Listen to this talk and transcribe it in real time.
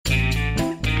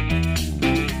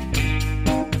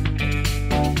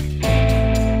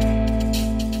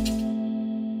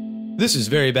This is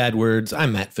Very Bad Words.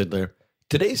 I'm Matt Fiddler.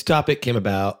 Today's topic came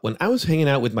about when I was hanging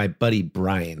out with my buddy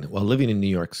Brian while living in New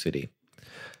York City.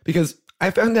 Because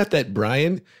I found out that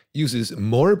Brian uses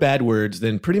more bad words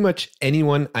than pretty much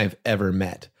anyone I've ever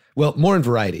met. Well, more in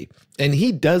variety. And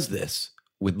he does this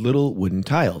with little wooden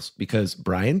tiles because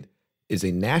Brian is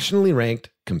a nationally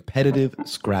ranked competitive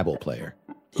Scrabble player.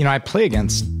 You know, I play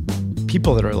against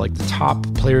people that are like the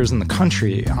top players in the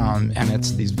country, and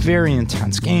it's these very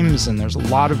intense games, and there's a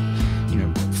lot of,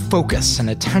 focus and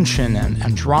attention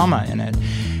and drama in it.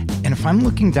 And if I'm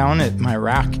looking down at my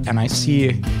rack and I see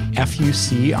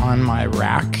FUC on my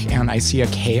rack and I see a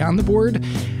K on the board,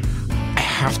 I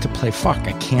have to play fuck.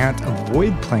 I can't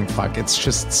avoid playing fuck. It's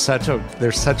just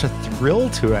there's such a thrill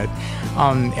to it.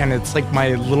 And it's like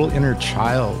my little inner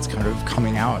child's kind of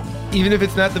coming out. Even if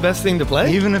it's not the best thing to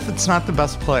play? Even if it's not the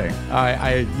best play.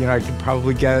 I could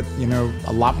probably get,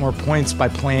 a lot more points by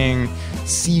playing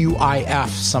CUIF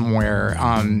somewhere.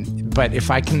 But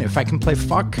if I can play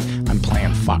fuck, I'm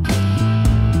playing fuck.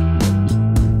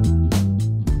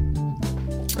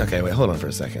 Okay, wait, hold on for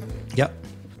a second. Yep.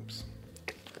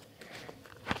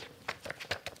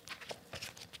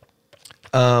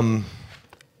 I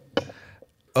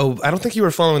don't think you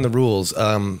were following the rules.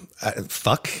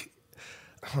 Fuck?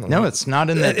 No, it's not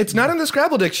in the... It's not in the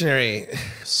Scrabble dictionary.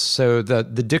 So the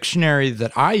dictionary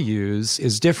that I use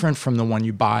is different from the one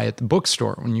you buy at the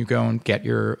bookstore when you go and get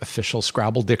your official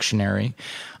Scrabble dictionary.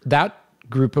 That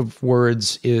group of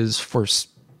words is for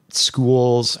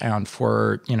schools and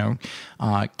for,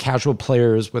 casual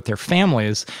players with their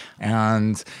families.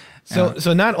 And so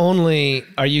not only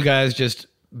are you guys just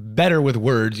better with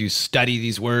words, you study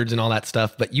these words and all that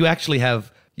stuff, but you actually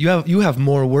have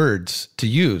more words to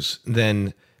use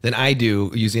than I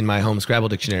do using my home Scrabble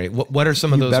dictionary. What are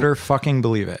some of those? You better fucking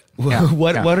believe it.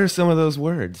 What are some of those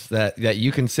words that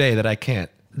you can say that I can't?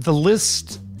 The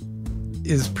list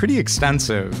is pretty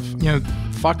extensive.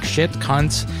 Fuck, shit,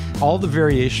 cunt, all the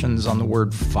variations on the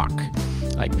word fuck.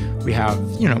 Like we have,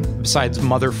 besides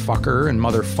motherfucker and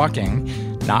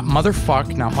motherfucking, not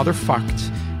motherfuck, not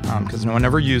motherfucked. Because no one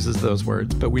ever uses those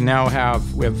words. But we have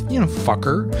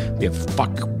fucker, we have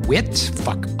fuckwit,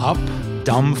 fuck up,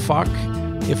 dumb fuck.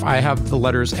 If I have the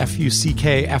letters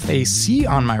FUCK, FAC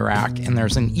on my rack and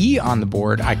there's an E on the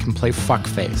board, I can play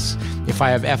fuckface. If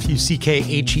I have FUCK,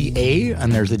 HEA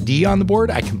and there's a D on the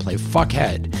board, I can play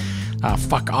fuckhead,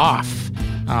 fuck off,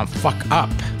 fuck up.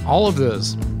 All of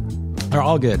those are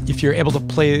all good. If you're able to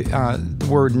play the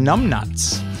word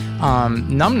numbnuts,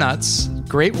 numbnuts,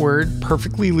 great word,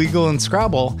 perfectly legal in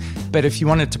Scrabble, but if you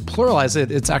wanted to pluralize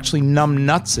it, it's actually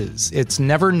numbnutses. It's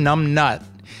never numbnut.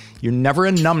 You're never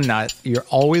a numbnut. You're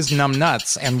always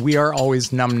numbnuts, and we are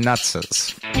always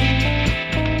numbnutses.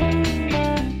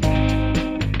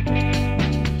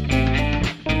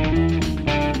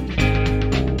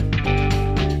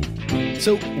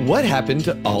 So what happened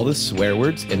to all the swear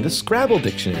words in the Scrabble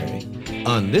dictionary?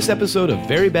 On this episode of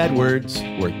Very Bad Words,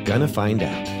 we're gonna find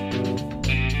out.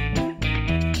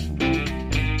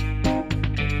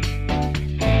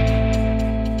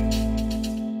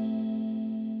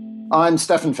 I'm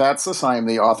Stefan Fatsis. I am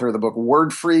the author of the book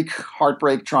Word Freak,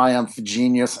 Heartbreak, Triumph,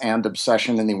 Genius, and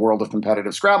Obsession in the World of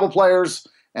Competitive Scrabble Players,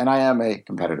 and I am a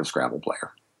competitive Scrabble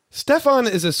player. Stefan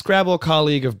is a Scrabble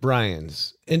colleague of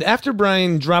Brian's, and after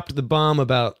Brian dropped the bomb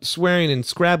about swearing in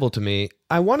Scrabble to me,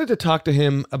 I wanted to talk to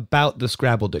him about the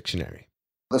Scrabble dictionary.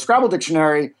 The Scrabble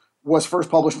dictionary was first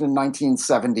published in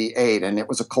 1978, and it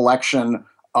was a collection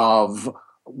of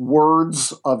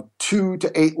words of 2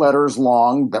 to 8 letters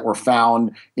long that were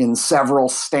found in several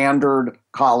standard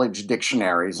college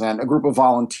dictionaries. And a group of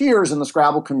volunteers in the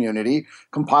Scrabble community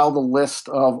compiled a list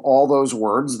of all those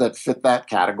words that fit that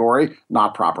category,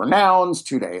 not proper nouns,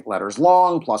 2 to 8 letters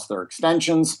long, plus their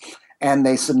extensions. And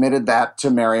they submitted that to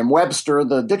Merriam-Webster,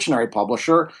 the dictionary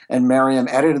publisher, and Merriam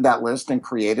edited that list and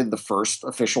created the first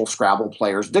official Scrabble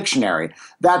Players Dictionary.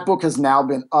 That book has now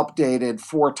been updated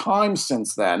 4 times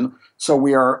since then, so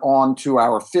we are on to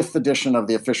our 5th edition of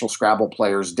the official Scrabble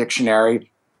Players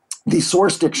Dictionary. The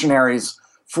source dictionaries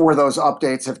for those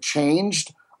updates have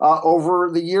changed over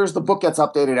the years. The book gets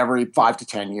updated every 5 to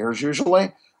 10 years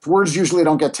usually. Words usually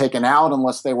don't get taken out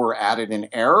unless they were added in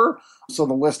error. So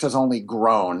the list has only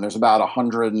grown. There's about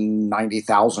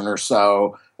 190,000 or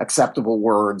so acceptable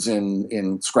words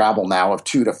in Scrabble now of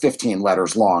 2 to 15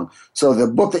 letters long. So the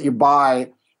book that you buy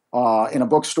in a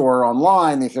bookstore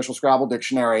online, the official Scrabble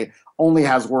dictionary, only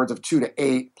has words of 2 to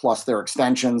 8 plus their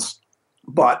extensions.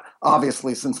 But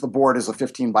obviously, since the board is a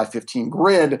 15 by 15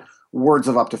 grid, words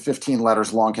of up to 15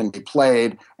 letters long can be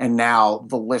played. And now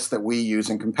the list that we use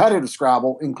in competitive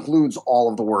Scrabble includes all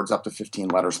of the words up to 15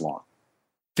 letters long.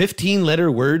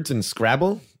 15-letter words in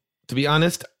Scrabble? To be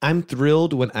honest, I'm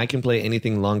thrilled when I can play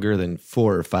anything longer than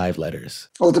 4 or 5 letters.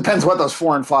 Well, it depends what those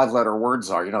 4 and 5 letter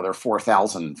words are. You know, there are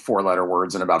 4,000 4-letter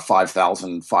words and about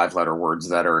 5,000 5-letter words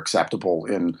that are acceptable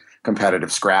in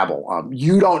competitive Scrabble.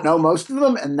 You don't know most of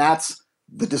them, and that's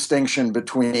the distinction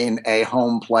between a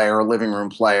home player, living room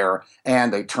player,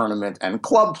 and a tournament and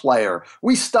club player.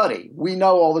 We study. We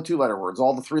know all the 2-letter words,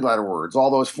 all the 3-letter words, all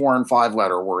those 4 and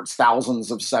 5-letter words,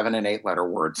 thousands of 7 and 8-letter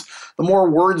words. The more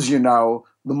words you know,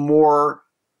 the more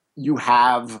you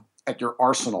have at your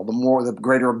arsenal, the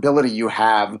greater ability you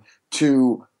have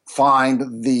to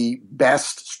find the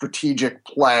best strategic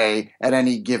play at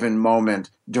any given moment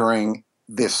during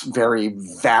this very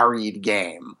varied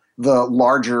game. The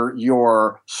larger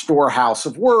your storehouse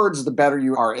of words, the better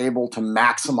you are able to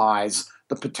maximize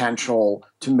the potential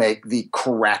to make the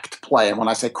correct play. And when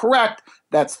I say correct,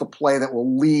 that's the play that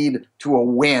will lead to a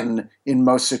win in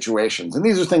most situations. And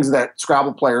these are things that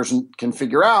Scrabble players can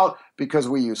figure out because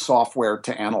we use software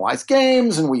to analyze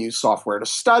games, and we use software to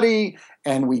study,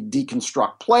 and we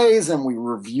deconstruct plays, and we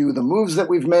review the moves that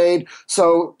we've made.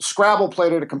 So Scrabble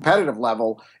played at a competitive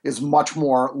level is much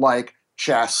more like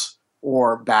chess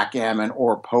or backgammon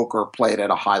or poker played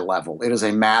at a high level. It is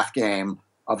a math game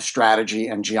of strategy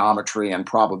and geometry and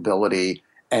probability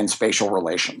and spatial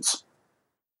relations.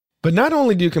 But not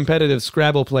only do competitive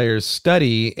Scrabble players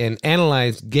study and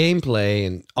analyze gameplay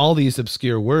and all these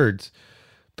obscure words,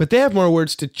 but they have more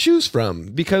words to choose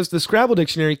from because the Scrabble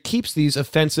dictionary keeps these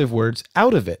offensive words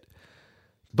out of it.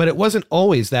 But it wasn't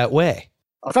always that way.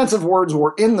 Offensive words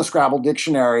were in the Scrabble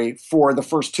dictionary for the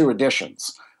first 2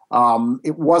 editions.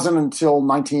 It wasn't until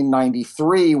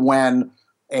 1993 when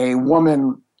a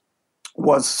woman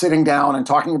was sitting down and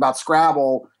talking about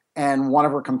Scrabble, and one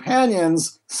of her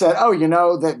companions said, "Oh, you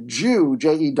know that Jew,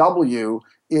 Jew,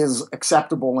 is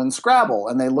acceptable in Scrabble."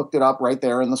 And they looked it up right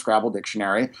there in the Scrabble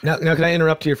dictionary. Now can I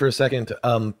interrupt here for a second?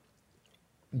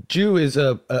 Jew is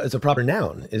a proper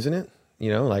noun, isn't it? You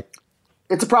know, like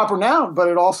it's a proper noun, but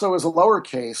it also is a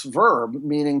lowercase verb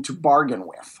meaning to bargain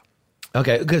with.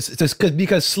 Okay,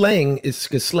 because slang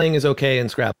is okay in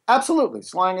Scrabble. Absolutely,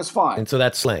 slang is fine. And so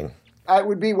that's slang. It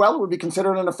would be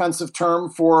considered an offensive term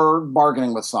for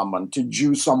bargaining with someone. To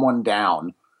Jew someone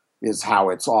down is how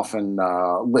it's often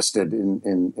listed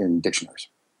in dictionaries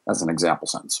as an example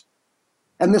sentence.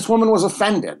 And this woman was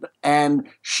offended, and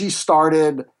she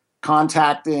started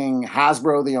contacting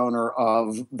Hasbro, the owner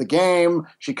of the game.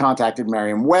 She contacted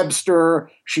Merriam-Webster.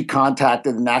 She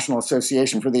contacted the National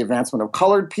Association for the Advancement of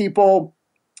Colored People.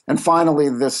 And finally,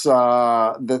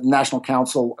 the National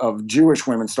Council of Jewish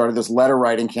Women started this letter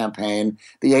writing campaign.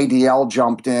 The ADL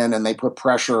jumped in and they put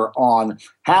pressure on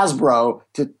Hasbro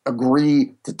to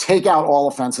agree to take out all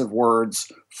offensive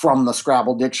words from the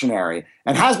Scrabble dictionary.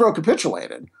 And Hasbro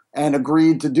capitulated and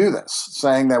agreed to do this,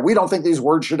 saying that we don't think these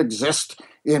words should exist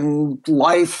in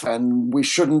life, and we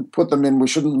shouldn't put them in. We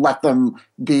shouldn't let them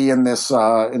be in this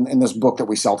in this book that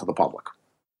we sell to the public.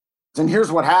 And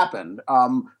here's what happened: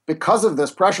 because of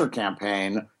this pressure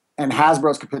campaign and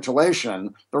Hasbro's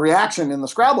capitulation, the reaction in the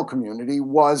Scrabble community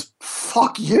was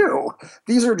 "fuck you."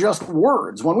 These are just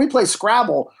words. When we play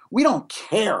Scrabble, we don't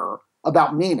care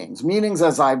about meanings. Meanings,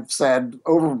 as I've said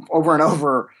over and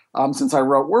over since I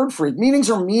wrote Word Freak,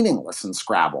 meanings are meaningless in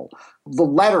Scrabble. The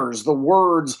letters, the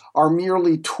words are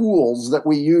merely tools that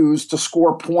we use to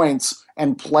score points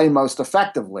and play most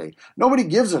effectively. Nobody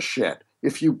gives a shit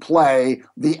if you play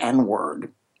the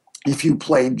N-word, if you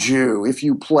play Jew, if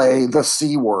you play the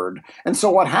C word. And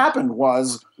so what happened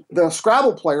was the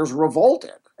Scrabble players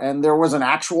revolted. And there was an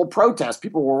actual protest.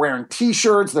 People were wearing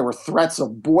T-shirts. There were threats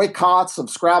of boycotts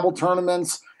of Scrabble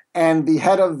tournaments. And the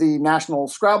head of the National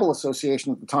Scrabble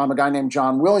Association at the time, a guy named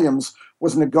John Williams,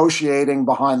 was negotiating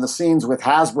behind the scenes with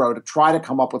Hasbro to try to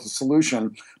come up with a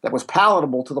solution that was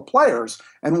palatable to the players.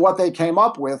 And what they came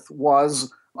up with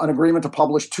was an agreement to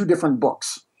publish 2 different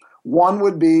books. One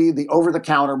would be the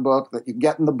over-the-counter book that you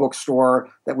get in the bookstore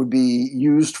that would be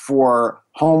used for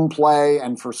home play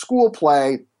and for school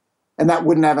play, and that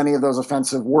wouldn't have any of those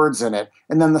offensive words in it.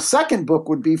 And then the second book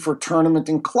would be for tournament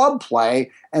and club play,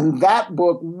 and that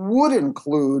book would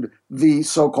include the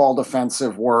so-called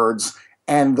offensive words.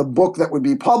 And the book that would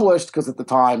be published, because at the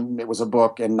time it was a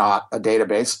book and not a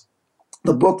database,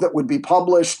 the book that would be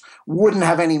published wouldn't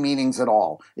have any meanings at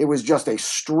all. It was just a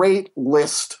straight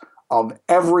list of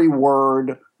every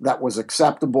word that was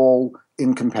acceptable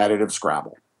in competitive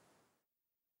Scrabble.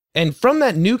 And from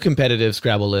that new competitive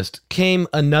Scrabble list came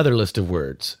another list of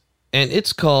words, and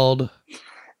it's called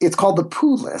the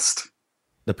Pooh List.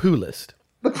 The Pooh List.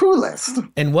 The Pooh List.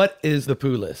 And what is the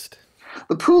Pooh List?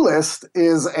 The Pooh List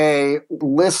is a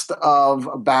list of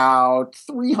about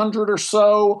 300 or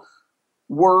so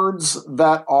words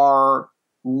that are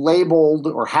labeled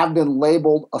or have been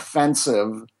labeled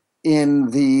offensive in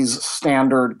these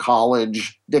standard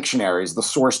college dictionaries, the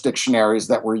source dictionaries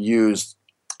that were used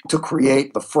to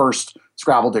create the first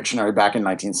Scrabble dictionary back in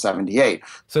 1978.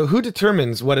 So who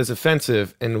determines what is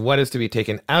offensive and what is to be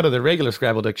taken out of the regular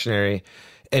Scrabble dictionary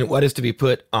and what is to be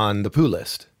put on the Pooh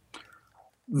List?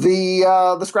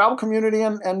 The Scrabble community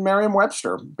and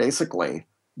Merriam-Webster, basically.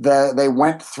 They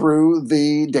went through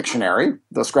the dictionary,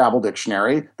 the Scrabble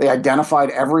dictionary. They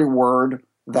identified every word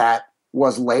that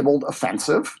was labeled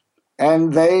offensive,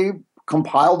 and they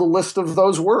compiled a list of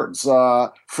those words.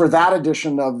 For that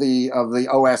edition of the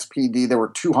OSPD, there were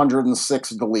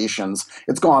 206 deletions.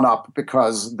 It's gone up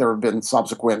because there have been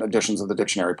subsequent editions of the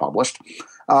dictionary published.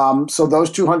 So those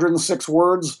 206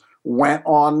 words went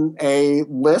on a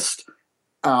list.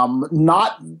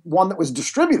 Not one that was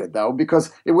distributed, though,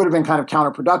 because it would have been kind of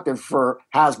counterproductive for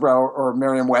Hasbro or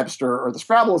Merriam-Webster or the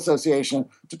Scrabble Association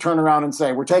to turn around and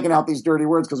say, we're taking out these dirty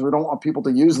words because we don't want people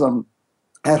to use them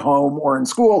at home or in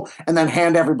school, and then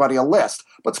hand everybody a list.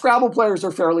 But Scrabble players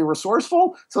are fairly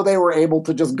resourceful, so they were able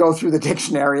to just go through the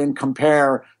dictionary and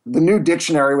compare the new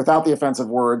dictionary without the offensive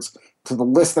words to the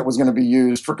list that was going to be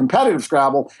used for competitive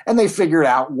Scrabble, and they figured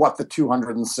out what the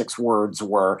 206 words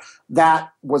were. That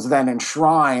was then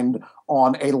enshrined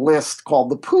on a list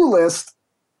called the Pooh List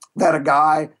that a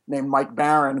guy named Mike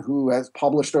Barron, who has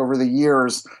published over the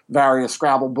years various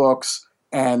Scrabble books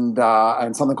and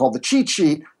something called the Cheat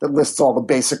Sheet that lists all the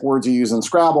basic words you use in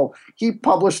Scrabble. He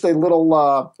published a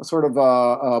little sort of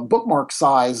a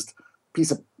bookmark-sized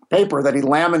piece of paper that he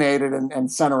laminated and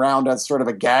sent around as sort of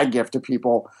a gag gift to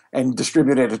people and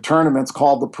distributed at tournaments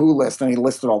called the Pooh List, and he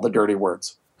listed all the dirty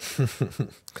words.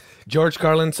 George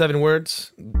Carlin, 7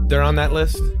 words. They're on that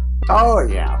list? Oh,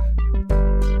 yeah.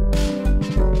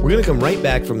 We're going to come right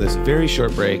back from this very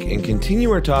short break and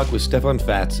continue our talk with Stefan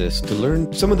Fatsis to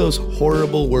learn some of those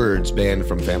horrible words banned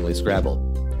from Family Scrabble.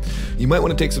 You might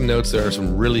want to take some notes. There are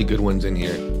some really good ones in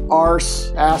here.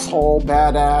 Arse, asshole,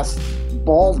 badass,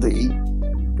 baldy.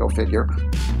 Go figure.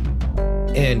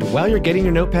 And while you're getting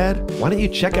your notepad, why don't you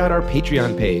check out our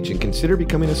Patreon page and consider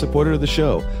becoming a supporter of the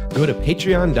show. Go to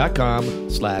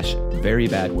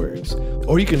patreon.com/verybadwords.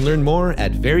 Or you can learn more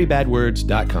at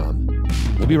verybadwords.com.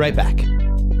 We'll be right back.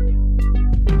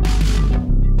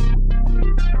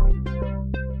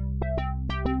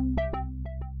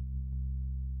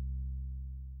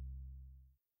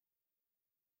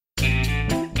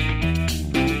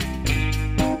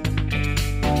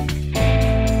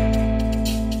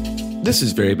 This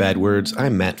is Very Bad Words.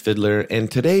 I'm Matt Fidler, and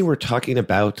today we're talking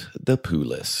about the Pooh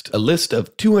List, a list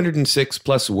of 206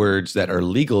 plus words that are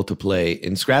legal to play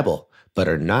in Scrabble, but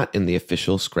are not in the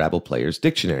official Scrabble Players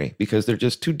Dictionary because they're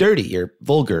just too dirty or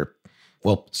vulgar.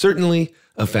 Well, certainly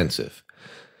offensive.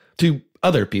 To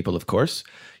other people, of course.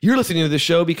 You're listening to the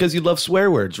show because you love swear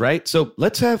words, right? So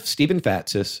let's have Stephen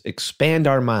Fatsis expand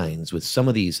our minds with some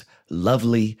of these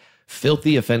lovely,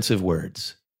 filthy, offensive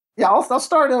words. Yeah, I'll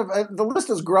start. The list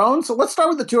has grown, so let's start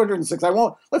with the 206.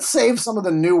 Let's save some of the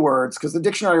new words because the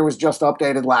dictionary was just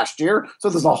updated last year, so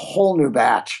there's a whole new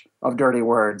batch of dirty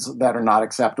words that are not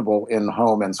acceptable in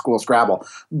home and school Scrabble.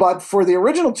 But for the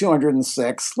original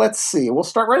 206, let's see. We'll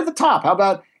start right at the top. How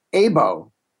about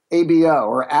abo, ABO,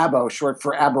 or abo, short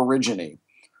for aborigine?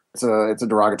 It's a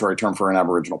derogatory term for an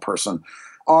Aboriginal person.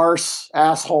 Arse,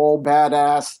 asshole,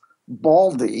 badass,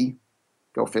 baldy.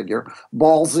 Go figure.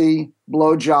 Ballsy,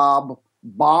 blowjob,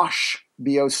 bosh,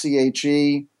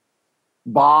 B-O-C-H-E,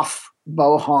 boff,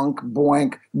 bohunk,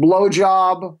 boink,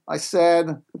 blowjob, I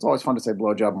said. It's always fun to say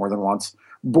blowjob more than once.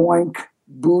 Boink,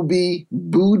 booby,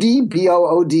 booty,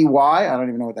 B-O-O-D-Y. I don't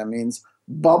even know what that means.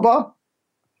 Bubba,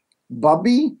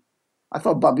 bubby. I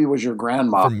thought bubby was your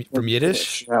grandma. From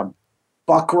Yiddish? Yeah.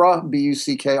 Buckra,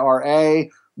 B-U-C-K-R-A,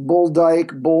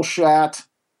 bulldyke, bullshat,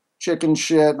 chicken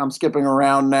shit. I'm skipping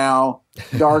around now.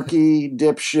 Darky,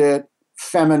 dipshit,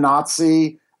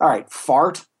 feminazi. All right,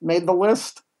 fart made the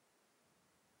list.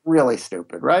 Really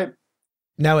stupid, right?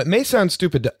 Now, it may sound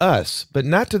stupid to us, but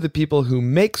not to the people who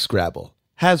make Scrabble,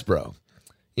 Hasbro.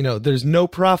 You know, there's no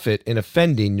profit in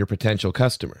offending your potential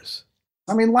customers.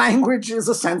 I mean, language is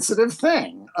a sensitive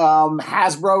thing.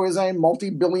 Hasbro is a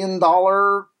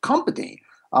multi-billion-dollar company.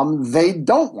 They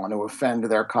don't want to offend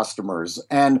their customers.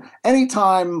 And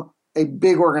anytime a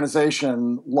big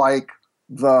organization like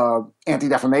the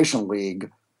Anti-Defamation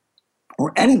League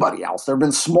or anybody else, there have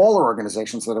been smaller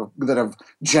organizations that have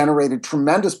generated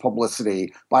tremendous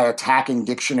publicity by attacking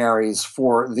dictionaries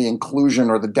for the inclusion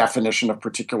or the definition of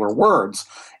particular words.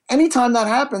 anytime that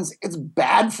happens, it's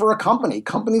bad for a company.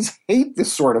 Companies hate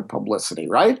this sort of publicity,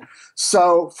 right?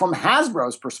 So from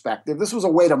Hasbro's perspective, this was a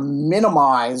way to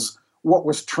minimize what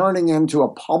was turning into a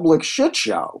public shit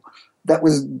show that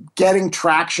was getting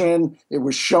traction. It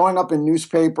was showing up in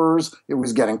newspapers. It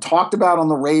was getting talked about on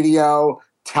the radio.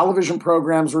 Television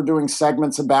programs were doing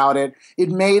segments about it. It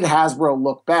made Hasbro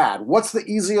look bad. What's the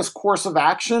easiest course of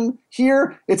action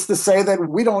here? It's to say that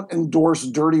we don't endorse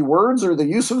dirty words or the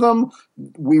use of them.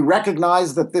 We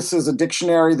recognize that this is a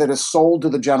dictionary that is sold to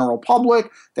the general public,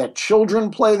 that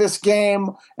children play this game,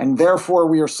 and therefore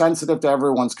we are sensitive to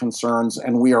everyone's concerns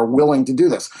and we are willing to do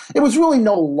this. It was really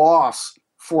no loss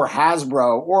for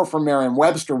Hasbro or for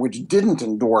Merriam-Webster, which didn't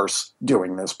endorse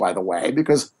doing this, by the way,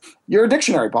 because you're a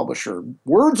dictionary publisher.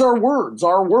 Words are words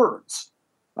are words.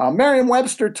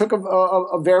 Merriam-Webster took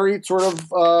a very sort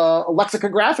of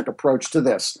lexicographic approach to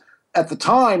this. At the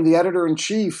time, the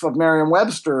editor-in-chief of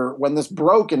Merriam-Webster, when this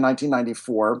broke in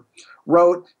 1994,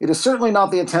 wrote, "It is certainly not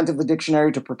the intent of the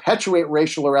dictionary to perpetuate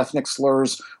racial or ethnic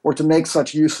slurs or to make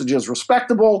such usages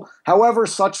respectable. However,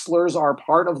 such slurs are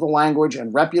part of the language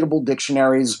and reputable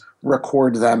dictionaries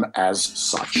record them as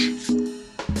such."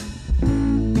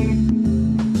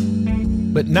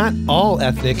 But not all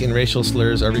ethnic and racial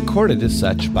slurs are recorded as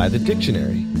such by the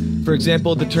dictionary. For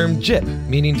example, the term gyp,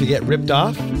 meaning to get ripped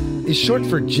off, is short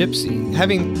for gypsy,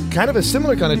 having kind of a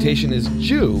similar connotation as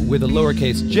Jew with a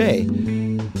lowercase j,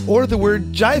 or the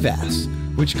word jive-ass,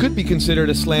 which could be considered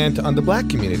a slant on the black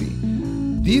community.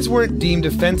 These weren't deemed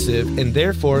offensive, and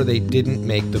therefore they didn't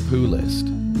make the poo list.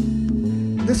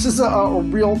 This is a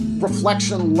real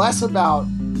reflection less about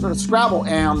sort of Scrabble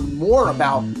and more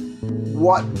about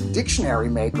what dictionary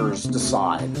makers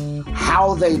decide,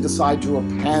 how they decide to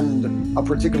append a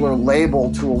particular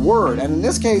label to a word. And in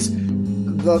this case,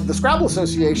 the Scrabble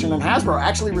Association and Hasbro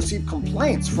actually received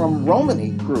complaints from Romany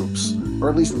groups, or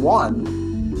at least one,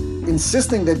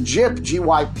 insisting that GYP,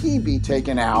 G-Y-P, be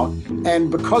taken out.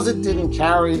 And because it didn't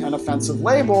carry an offensive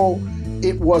label,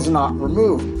 it was not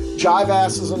removed.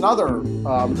 Jive-ass is another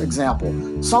example.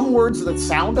 Some words that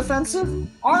sound offensive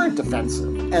aren't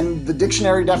offensive. And the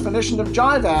dictionary definition of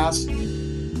jive-ass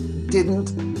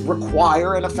didn't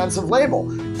require an offensive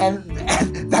label. And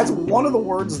that's one of the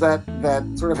words that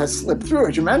sort of has slipped through,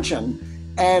 as you mentioned.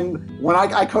 And when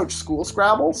I coach school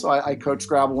Scrabble, so I coach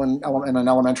Scrabble in an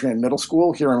elementary and middle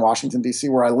school here in Washington, D.C.,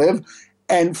 where I live.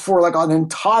 And for like an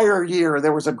entire year,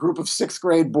 there was a group of 6th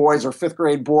grade boys or 5th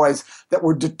grade boys that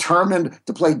were determined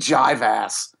to play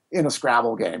jive-ass in a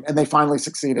Scrabble game. And they finally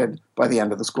succeeded by the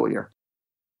end of the school year.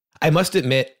 I must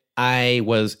admit, I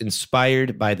was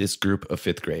inspired by this group of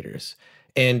 5th graders.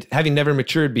 And having never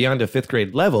matured beyond a 5th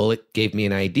grade level, it gave me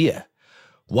an idea.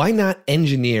 Why not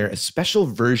engineer a special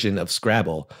version of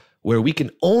Scrabble where we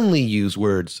can only use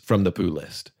words from the poo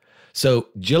list? So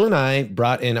Jill and I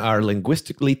brought in our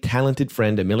linguistically talented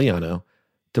friend Emiliano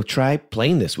to try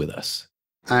playing this with us.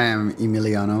 I am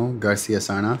Emiliano Garcia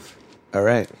Sarnoff. All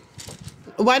right.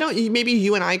 Why don't maybe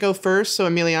you and I go first so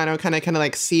Emiliano kind of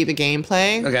like see the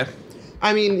gameplay? Okay.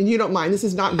 I mean, you don't mind. This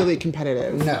is not really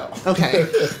competitive. No. Okay.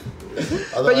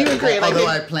 But you agree. Although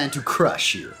I plan to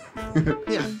crush you.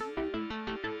 Yeah.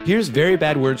 Here's Very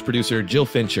Bad Words producer Jill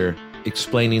Fincher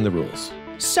explaining the rules.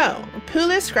 So, poo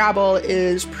list Scrabble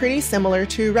is pretty similar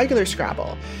to regular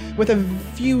Scrabble, with a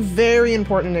few very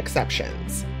important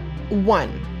exceptions.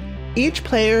 1. Each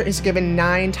player is given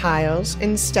 9 tiles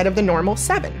instead of the normal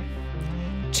 7.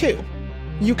 2.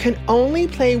 You can only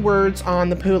play words on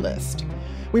the poo list.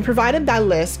 We provided that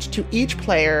list to each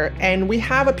player, and we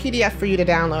have a PDF for you to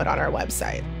download on our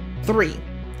website. 3.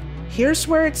 Here's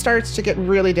where it starts to get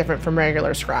really different from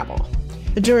regular Scrabble.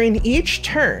 During each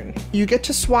turn, you get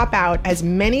to swap out as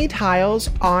many tiles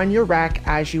on your rack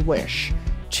as you wish,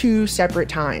 2 separate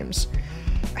times.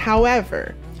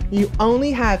 However, you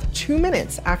only have 2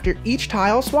 minutes after each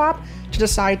tile swap to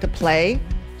decide to play,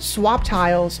 swap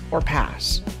tiles, or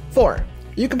pass. 4.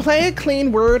 You can play a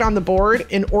clean word on the board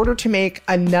in order to make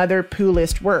another poo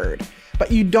list word,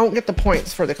 but you don't get the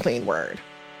points for the clean word.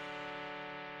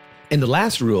 And the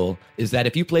last rule is that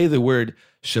if you play the word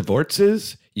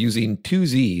Schwarzes using 2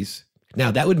 Z's,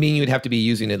 now that would mean you'd have to be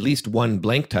using at least 1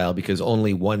 blank tile because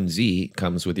only 1 Z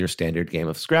comes with your standard game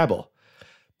of Scrabble.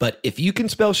 But if you can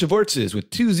spell Schwarzes with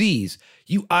 2 Z's,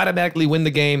 you automatically win the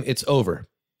game. It's over.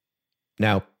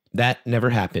 Now, that never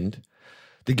happened.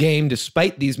 The game,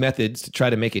 despite these methods to try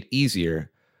to make it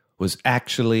easier, was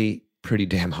actually pretty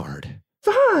damn hard.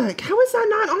 Fuck, how is that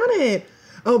not on it?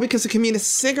 Oh, because it can mean a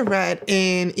cigarette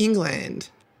in England.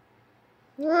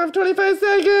 I have 25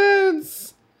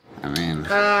 seconds. I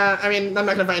mean, I'm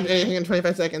not gonna find anything in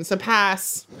 25 seconds. So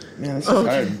pass. Man, this is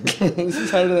hard. This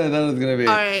is harder than I thought it was gonna be.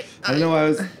 All right. I don't know why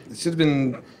it should have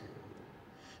been.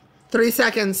 3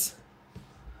 seconds.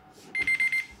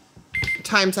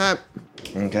 Time's up.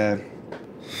 Okay.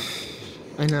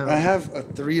 I know. I have a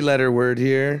 3-letter word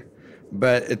here,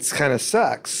 but it's kind of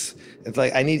sucks. It's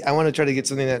like I want to try to get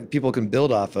something that people can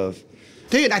build off of.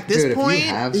 Dude, at this Dude, if you point,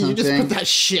 have you just something- put that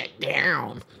shit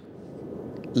down.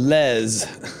 Les.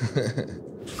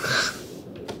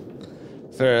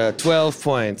 For 12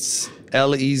 points.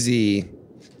 LEZ.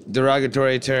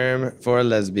 Derogatory term for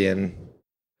lesbian.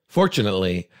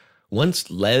 Fortunately, once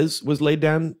Les was laid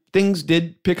down, things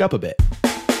did pick up a bit.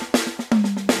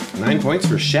 9 points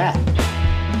for Shat.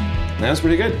 That was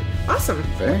pretty good. Awesome.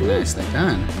 very nicely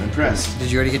done. I'm impressed.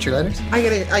 Did you already get your letters? I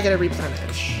gotta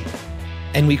replenish.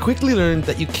 And we quickly learned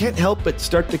that you can't help but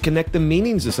start to connect the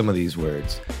meanings of some of these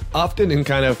words, often in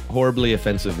kind of horribly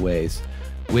offensive ways,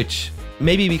 which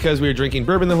maybe because we were drinking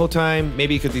bourbon the whole time,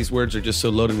 maybe because these words are just so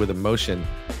loaded with emotion.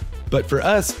 But for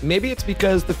us, maybe it's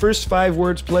because the first 5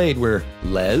 words played were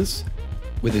les,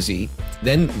 with a Z,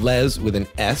 then les with an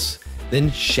S,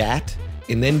 then shat,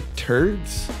 and then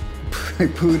turds. I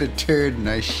pooed a turd and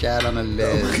I shat on a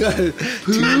les. God.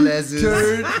 Two leses.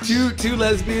 Turd, two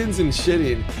lesbians and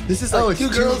shitting. This is like Oh, two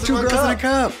it's girls in one girls cup. in a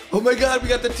cup. Oh my God, we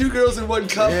got the 2 girls in 1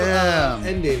 cup Yeah.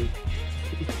 ending.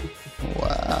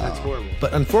 Wow. Horrible.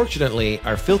 But unfortunately,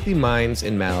 our filthy minds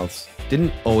and mouths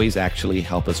didn't always actually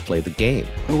help us play the game.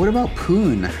 Well, what about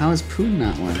poon? How is poon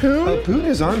not one? Poon? Poon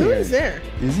is on Poon here. is there.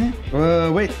 Is it?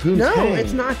 Wait, Poon No, Tang.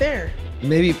 it's not there.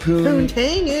 Maybe Poon.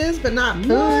 Poontang is, but not Poon.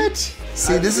 What?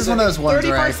 See, this is one of those ones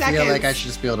where I 34 feel like seconds. I should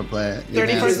just be able to play it.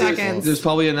 34 Yeah. seconds. There's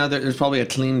probably a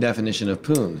clean definition of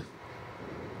Poon.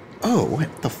 Oh,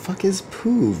 what the fuck is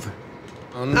poov?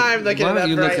 I'm looking Why it don't up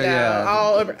you look right at-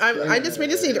 now. yeah. We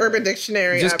just need Urban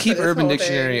Dictionary. Just up keep for this Urban whole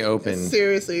Dictionary thing. open.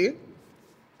 Seriously.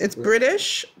 It's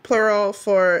British, plural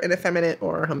for an effeminate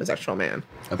or homosexual man.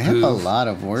 I have a lot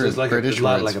of words. British a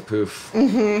lot words. like a poof.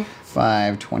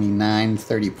 5, 29,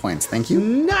 30 points. Thank you.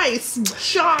 Nice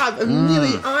job,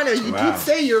 Emiliano. You Wow. did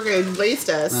say you were going to waste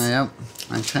us. Yep.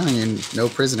 I'm telling you, no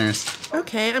prisoners.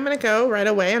 Okay, I'm going to go right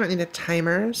away. I don't need a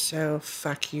timer, so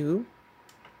fuck you.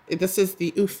 This is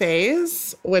the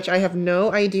oufes, which I have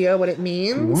no idea what it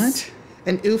means. What?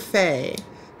 An oufe.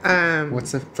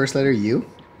 What's the first letter? U?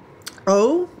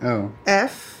 O Oh.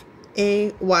 F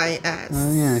A Y S.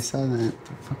 Oh, yeah, I saw that.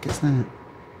 The fuck is that?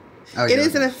 Oh, It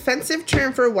is an offensive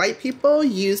term for white people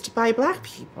used by black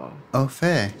people. Oh,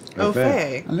 Faye.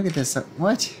 Oufe. Oh, look at this.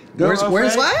 What? Go, Where's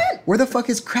Faye. What? Where the fuck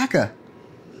is Cracker?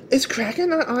 Is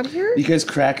Kraken not on here? Because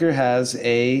Cracker has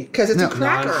a. Because it's No, a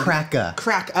cracker. Cracker.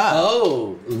 Crack up.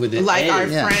 Oh, with an Like A. our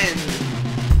yeah. friend.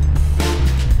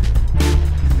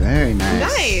 Very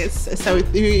nice. Nice. So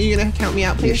you gonna count me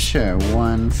out, Yeah, please? sure.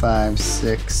 1, 5,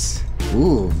 6.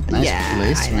 Ooh, nice Yeah,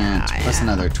 placement. I know, Plus yeah.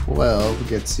 another 12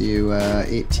 gets you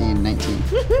 18, 19.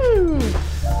 Woohoo.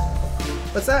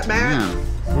 What's up, Matt?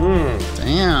 Damn.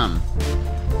 Damn.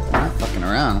 Not fucking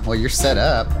around. Well, you're set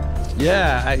up.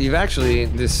 Yeah, you've actually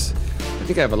this. I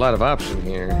think I have a lot of option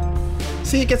here.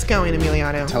 See, it gets going,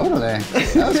 Emiliano. Totally.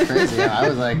 That was crazy. Yeah, I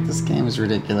was like, this game is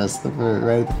ridiculous.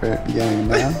 Right at the very beginning.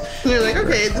 Man. You're like,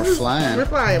 okay, this is flying. We're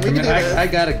flying. We can do this. I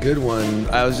got a good one.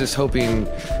 I was just hoping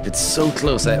it's so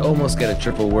close. I almost get a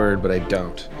triple word, but I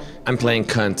don't. I'm playing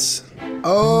cunts.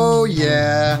 Oh,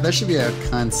 yeah. There should be a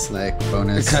cunts, like,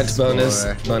 bonus. Cunt bonus,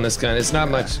 score. bonus cunt. It's not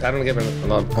much. I don't give him a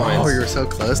lot of points. Oh, you're so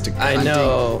close to I cunting.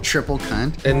 know. Triple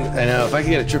cunt. And I know if I could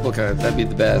get a triple cunt, that'd be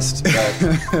the best. But,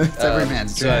 It's every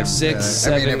man's so I have dream. 6, I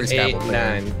mean, 7, every 8, Scrabble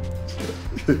player.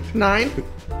 9. 9.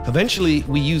 Eventually,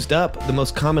 we used up the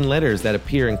most common letters that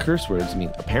appear in curse words,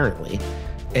 apparently,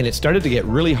 and it started to get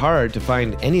really hard to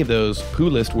find any of those poo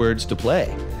list words to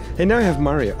play. And now I have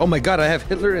Mario. Oh my god, I have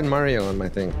Hitler and Mario on my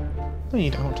thing. No,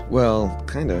 you don't. Well,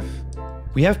 kind of.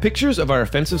 We have pictures of our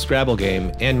offensive Scrabble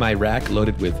game and my rack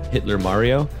loaded with Hitler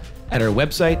Mario at our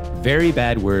website,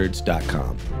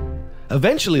 verybadwords.com.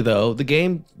 Eventually, though, the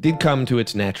game did come to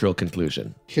its natural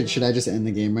conclusion. Should I just end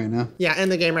the game right now? Yeah,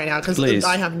 end the game right now because Please.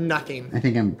 I have nothing. I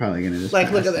think I'm probably going to just Like,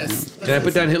 pass look at now. this. Can I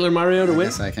put down Hitler Mario to win?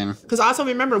 Yes, I can. Because also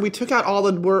remember, we took out all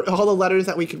the letters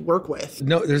that we could work with.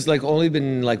 No, there's like only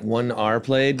been like 1 R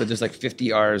played, but there's like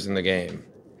 50 R's in the game.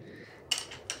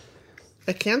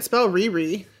 I can spell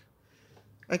Riri.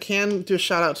 I can do a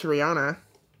shout out to Rihanna.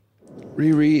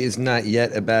 Riri is not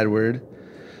yet a bad word.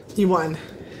 You won.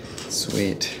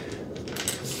 Sweet.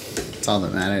 That's all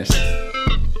that matters.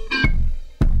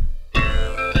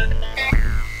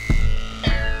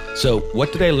 So,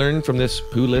 what did I learn from this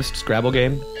poo list Scrabble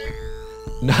game?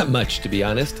 Not much, to be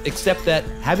honest, except that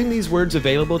having these words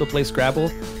available to play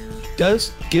Scrabble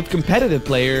does give competitive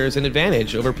players an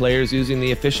advantage over players using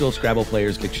the official Scrabble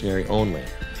Players Dictionary only.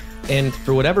 And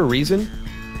for whatever reason,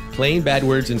 playing bad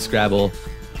words in Scrabble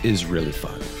is really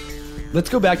fun. Let's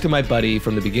go back to my buddy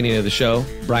from the beginning of the show,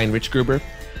 Brian Richgruber.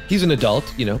 He's an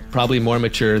adult, probably more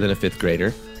mature than a fifth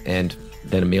grader, and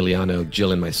than Emiliano,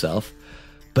 Jill, and myself.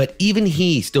 But even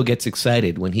he still gets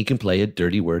excited when he can play a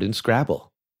dirty word in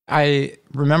Scrabble. I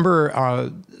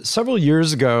remember several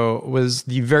years ago was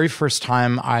the very first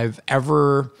time I've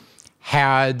ever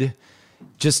had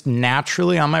just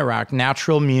naturally on my rack.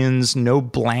 Natural means no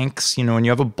blanks. When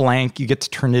you have a blank, you get to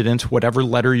turn it into whatever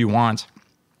letter you want.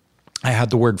 I had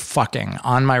the word fucking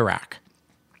on my rack.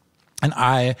 And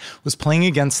I was playing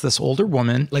against this older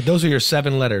woman. Like those are your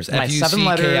 7 letters. My 7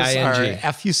 letters are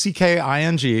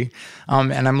F-U-C-K-I-N-G.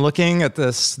 And I'm looking at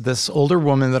this older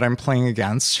woman that I'm playing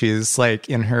against. She's like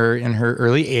in her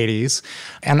early 80s.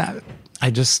 And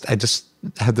I just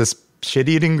had this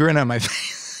shit-eating grin on my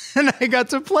face. And I got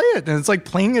to play it. And it's like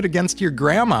playing it against your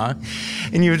grandma.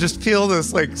 And you just feel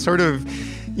this like sort of,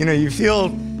 you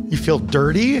feel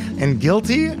dirty and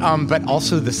guilty, but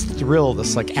also this thrill,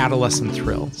 this like adolescent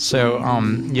thrill. So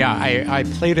I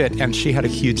played it, and she had a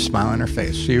huge smile on her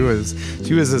face. She was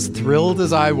as thrilled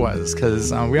as I was,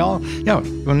 because we all,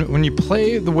 when you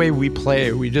play the way we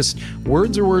play, we just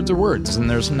words are words are words, and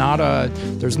there's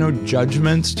no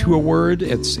judgment to a word.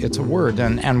 It's a word,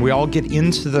 and we all get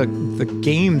into the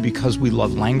game because we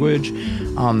love language.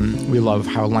 We love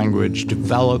how language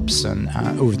develops, and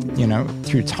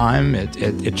through time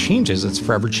it changes. It's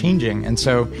forever changing. And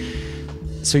so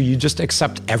you just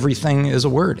accept everything as a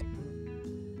word.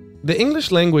 The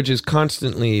English language is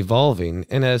constantly evolving,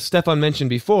 and as Stefan mentioned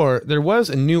before, there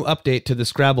was a new update to the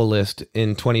Scrabble list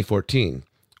in 2014,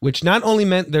 which not only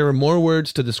meant there were more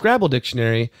words to the Scrabble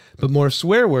dictionary, but more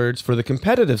swear words for the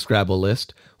competitive Scrabble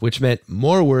list, which meant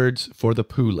more words for the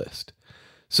poo list.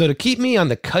 So to keep me on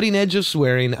the cutting edge of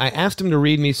swearing, I asked him to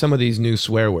read me some of these new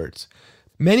swear words.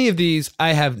 Many of these,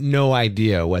 I have no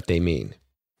idea what they mean.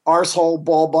 Arsehole,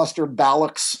 ballbuster,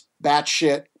 ballocks,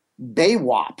 batshit,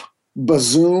 baywop,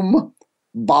 bazoom,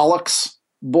 bollocks,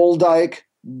 bulldyke,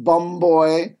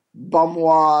 bumboy,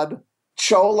 bumwad,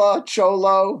 chola,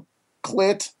 cholo,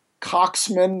 clit,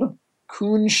 coxman,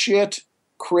 coonshit,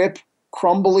 crip,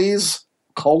 crumblies,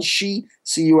 culshi,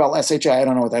 C-U-L-S-H-I, I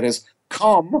don't know what that is,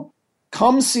 cum,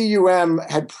 C-U-M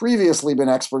had previously been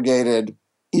expurgated,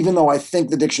 even though I think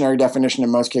the dictionary definition in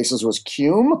most cases was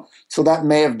cum. So that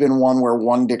may have been one where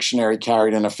one dictionary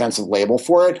carried an offensive label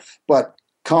for it, but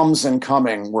comes and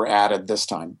coming were added this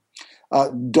time.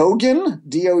 Dogan,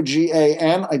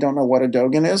 D-O-G-A-N, I don't know what a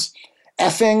Dogan is.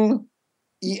 Effing,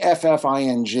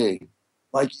 E-F-F-I-N-G,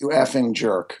 like you effing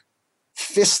jerk.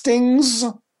 Fistings,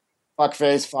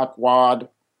 fuckface, fuckwad.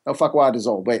 No, fuckwad is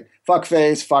old. Wait,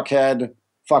 fuckface, fuckhead,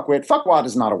 fuckwit. Fuckwad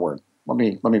is not a word. Let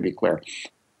me be clear.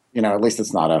 At least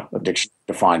it's not a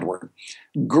dictionary-defined word.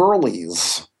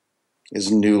 Girlies is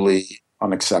newly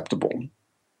unacceptable.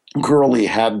 Girly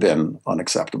had been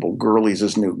unacceptable. Girlies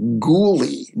is new.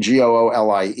 Ghoulie,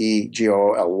 G-O-O-L-I-E,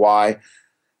 G-O-O-L-Y.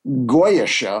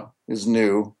 Goyish is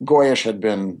new. Goyish had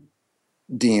been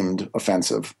deemed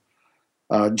offensive.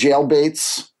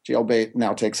 Jailbaits, jailbait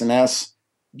now takes an S.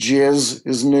 Jizz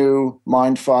is new.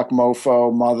 Mindfuck,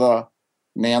 mofo, mother,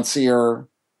 Nancier,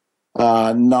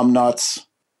 numbnuts,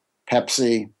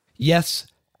 Pepsi. Yes,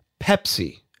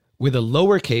 Pepsi, with a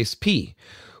lowercase p,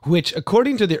 which,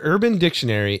 according to the Urban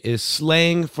Dictionary, is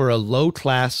slang for a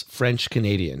low-class French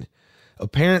Canadian.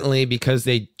 Apparently because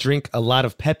they drink a lot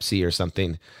of Pepsi or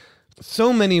something.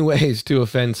 So many ways to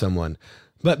offend someone.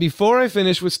 But before I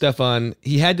finish with Stefan,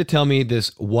 he had to tell me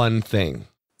this one thing.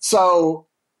 So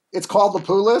it's called the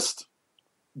poo list,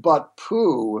 but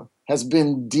poo has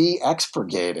been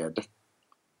de-expurgated.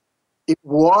 It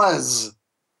was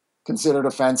considered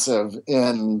offensive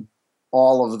in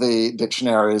all of the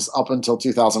dictionaries up until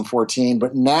 2014,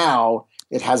 but now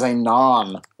it has a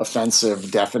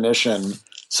non-offensive definition.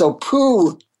 So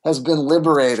poo has been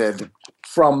liberated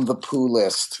from the poo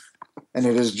list, and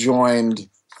it has joined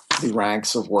the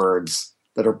ranks of words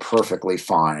that are perfectly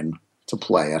fine to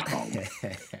play at home.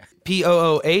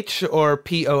 P-O-O-H or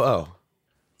P-O-O?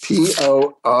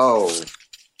 P-O-O.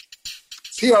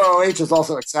 P-O-O-H is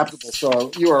also acceptable,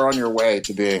 so you are on your way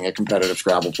to being a competitive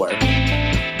Scrabble player.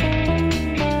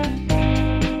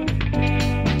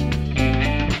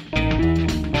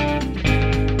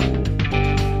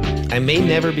 I may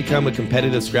never become a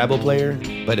competitive Scrabble player,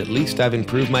 but at least I've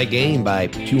improved my game by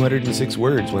 206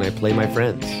 words when I play my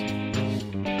friends.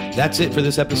 That's it for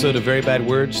this episode of Very Bad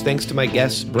Words. Thanks to my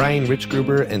guests, Brian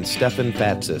Richgruber and Stefan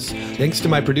Fatsis. Thanks to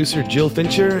my producer, Jill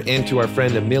Fincher, and to our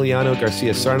friend Emiliano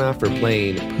Garcia Sarna for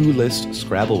playing Who List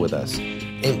Scrabble with us.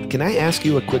 And can I ask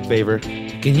you a quick favor?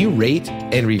 Can you rate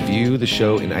and review the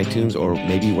show in iTunes or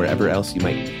maybe wherever else you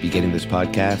might be getting this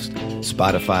podcast?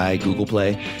 Spotify, Google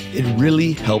Play. It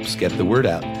really helps get the word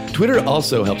out. Twitter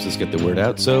also helps us get the word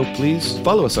out, so please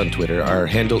follow us on Twitter. Our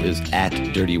handle is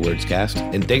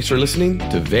 @DirtyWordsCast. And thanks for listening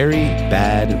to Very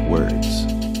Bad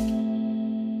Words.